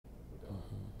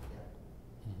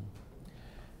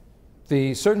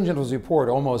The Surgeon General's report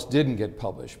almost didn't get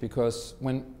published because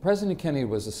when President Kennedy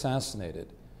was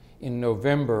assassinated in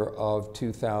November of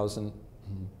 2000,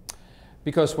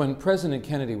 because when President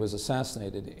Kennedy was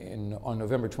assassinated on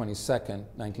November 22nd,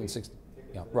 1960,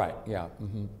 yeah, right, yeah.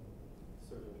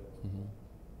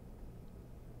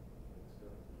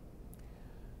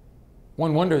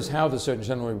 One wonders how the Surgeon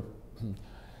General,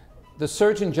 the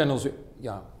Surgeon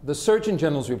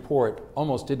General's report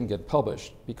almost didn't get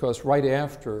published because right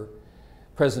after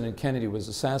President Kennedy was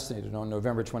assassinated on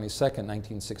November 22nd,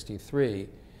 1963,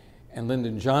 and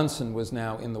Lyndon Johnson was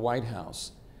now in the White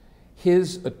House,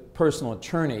 his personal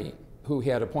attorney, who he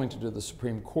had appointed to the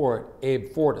Supreme Court, Abe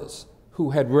Fortas, who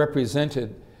had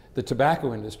represented the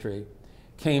tobacco industry,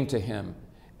 came to him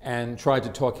and tried to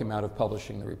talk him out of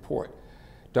publishing the report.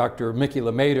 Dr. Mickey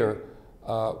LeMaitre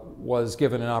was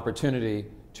given an opportunity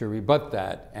to rebut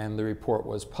that, and the report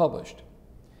was published.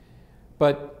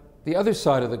 But the other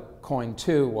side of the coin,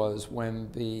 too, was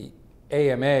when the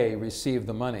AMA received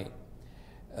the money.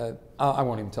 I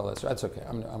won't even tell that story. That's okay.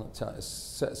 I'm going to tell a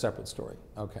separate story.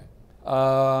 Okay.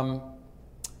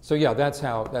 So yeah, that's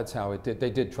how it did.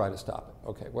 They did try to stop it.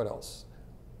 Okay. What else?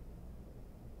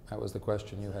 That was the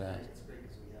question you had asked.